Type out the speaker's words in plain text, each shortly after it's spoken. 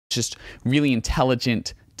Just really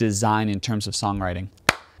intelligent design in terms of songwriting.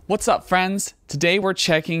 What's up, friends? Today we're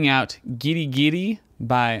checking out Giri Giri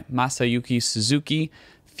by Masayuki Suzuki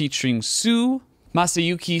featuring Sue.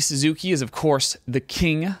 Masayuki Suzuki is, of course, the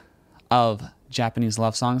king of Japanese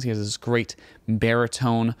love songs. He has this great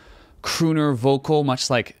baritone crooner vocal, much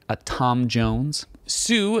like a Tom Jones.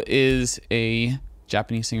 Sue is a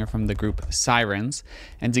Japanese singer from the group Sirens,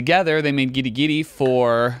 and together they made Giri Giri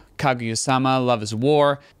for Kaguya-Sama, Love is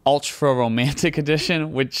War, Ultra Romantic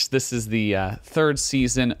Edition, which this is the third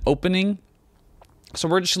season opening. So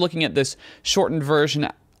we're just looking at this shortened version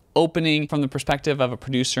opening from the perspective of a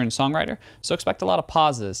producer and songwriter. So expect a lot of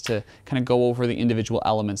pauses to kind of go over the individual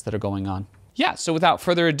elements that are going on. Yeah, so without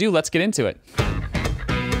further ado, let's get into it.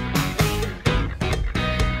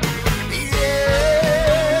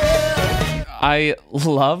 I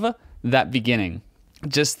love that beginning.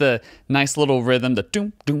 Just the nice little rhythm, the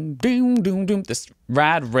doom, doom, doom, doom, doom, this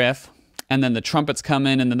rad riff, and then the trumpets come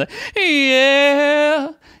in, and then the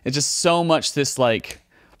yeah. It's just so much this like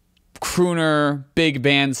crooner, big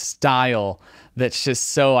band style that's just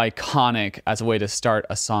so iconic as a way to start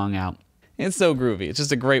a song out. It's so groovy. It's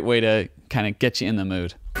just a great way to kind of get you in the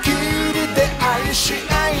mood.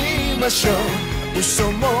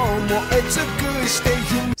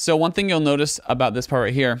 So one thing you'll notice about this part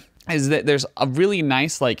right here is that there's a really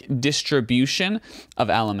nice like distribution of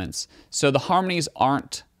elements. So the harmonies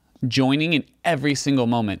aren't joining in every single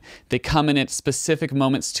moment. They come in at specific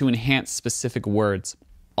moments to enhance specific words.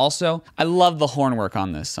 Also, I love the horn work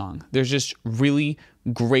on this song. There's just really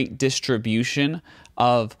great distribution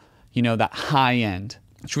of, you know, that high end.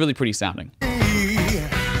 It's really pretty sounding.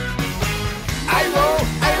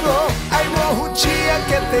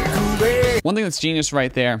 One thing that's genius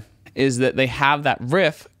right there is that they have that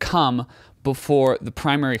riff come before the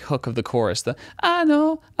primary hook of the chorus. The I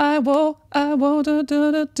know, I will, do,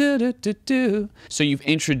 do, do, do, do, do. So you've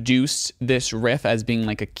introduced this riff as being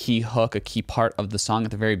like a key hook, a key part of the song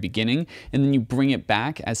at the very beginning, and then you bring it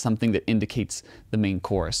back as something that indicates the main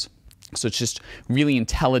chorus. So it's just really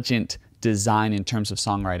intelligent design in terms of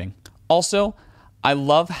songwriting. Also, I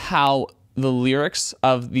love how the lyrics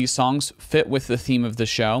of these songs fit with the theme of the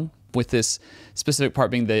show, with this specific part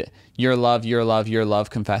being the your love, your love, your love,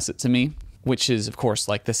 confess it to me, which is, of course,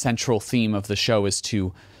 like the central theme of the show is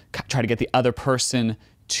to try to get the other person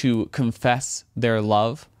to confess their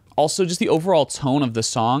love. Also, just the overall tone of the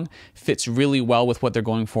song fits really well with what they're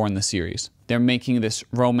going for in the series. They're making this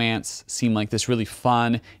romance seem like this really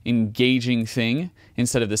fun, engaging thing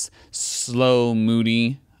instead of this slow,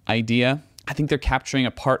 moody idea. I think they're capturing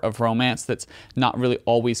a part of romance that's not really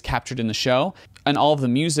always captured in the show. And all of the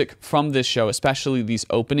music from this show, especially these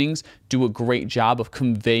openings, do a great job of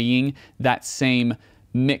conveying that same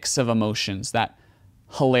mix of emotions, that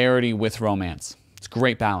hilarity with romance. It's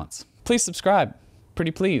great balance. Please subscribe, pretty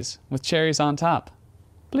please, with cherries on top.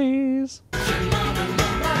 Please.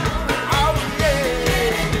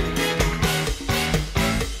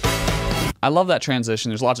 I love that transition.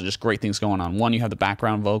 There's lots of just great things going on. One, you have the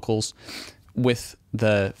background vocals with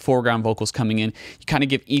the foreground vocals coming in. You kind of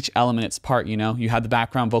give each element its part, you know? You have the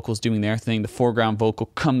background vocals doing their thing, the foreground vocal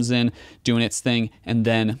comes in doing its thing, and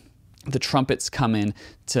then the trumpets come in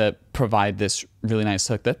to provide this really nice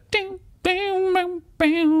hook, the ding, ding, ding,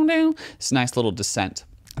 ding, ding. This nice little descent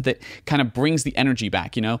that kind of brings the energy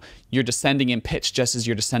back, you know? You're descending in pitch just as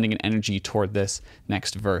you're descending in energy toward this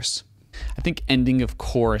next verse. I think ending of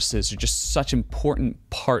choruses are just such important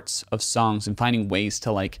parts of songs, and finding ways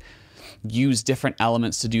to like use different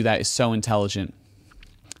elements to do that is so intelligent.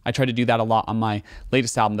 I try to do that a lot on my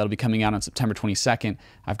latest album that'll be coming out on September 22nd.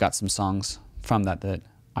 I've got some songs from that that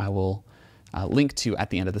I will link to at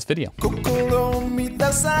the end of this video.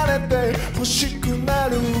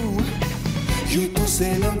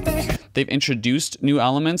 They've introduced new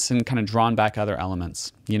elements and kind of drawn back other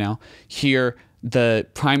elements, you know? Here, the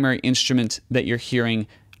primary instrument that you're hearing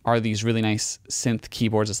are these really nice synth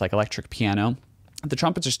keyboards. It's like electric piano. The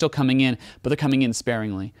trumpets are still coming in, but they're coming in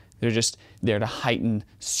sparingly. They're just there to heighten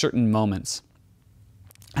certain moments.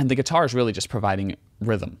 And the guitar is really just providing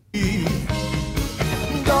rhythm.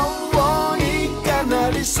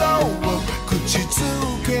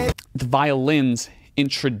 The violins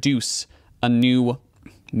introduce a new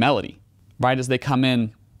melody. Right as they come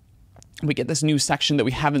in, we get this new section that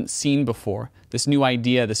we haven't seen before, this new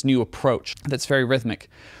idea, this new approach that's very rhythmic,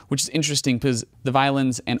 which is interesting because the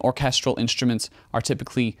violins and orchestral instruments are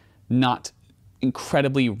typically not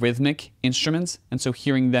incredibly rhythmic instruments, and so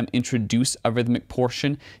hearing them introduce a rhythmic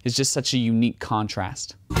portion is just such a unique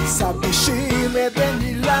contrast.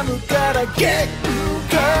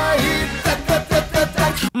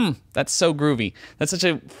 That's so groovy. That's such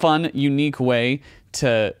a fun, unique way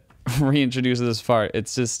to reintroduce this part.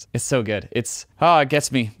 It's so good. It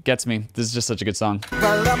gets me. This is just such a good song.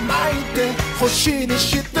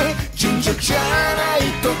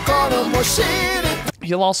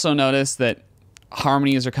 You'll also notice that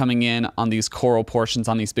harmonies are coming in on these choral portions,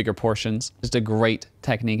 on these bigger portions. Just a great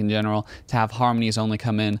technique in general to have harmonies only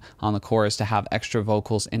come in on the chorus, to have extra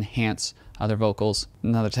vocals enhance other vocals.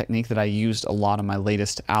 Another technique that I used a lot on my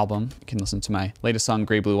latest album. You can listen to my latest song,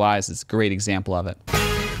 Gray Blue Eyes. It's a great example of it.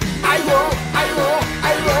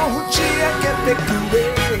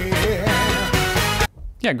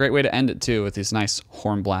 Yeah, great way to end it too, with this nice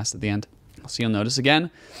horn blast at the end. So you'll notice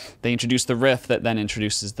again, they introduce the riff that then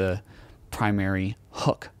introduces the primary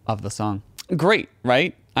hook of the song. Great,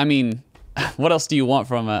 right? I mean, what else do you want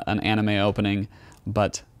from an anime opening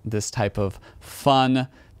but this type of fun,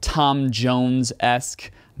 Tom Jones-esque,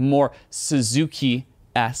 more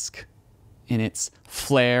Suzuki-esque in its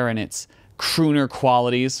flair and its crooner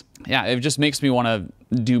qualities. Yeah, it just makes me want to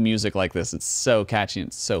do music like this. It's so catchy and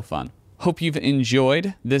it's so fun. Hope you've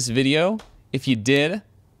enjoyed this video. If you did,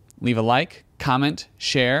 leave a like, comment,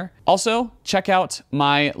 share. Also, check out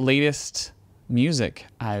my latest music.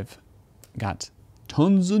 I've got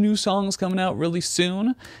tons of new songs coming out really soon,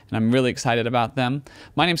 and I'm really excited about them.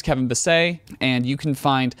 My name's Kevin Basset, and you can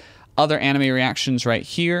find other anime reactions right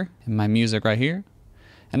here, and my music right here.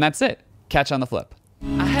 And that's it. Catch you on the flip.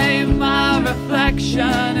 I hate my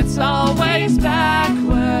reflection, it's always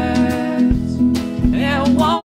backwards. It won't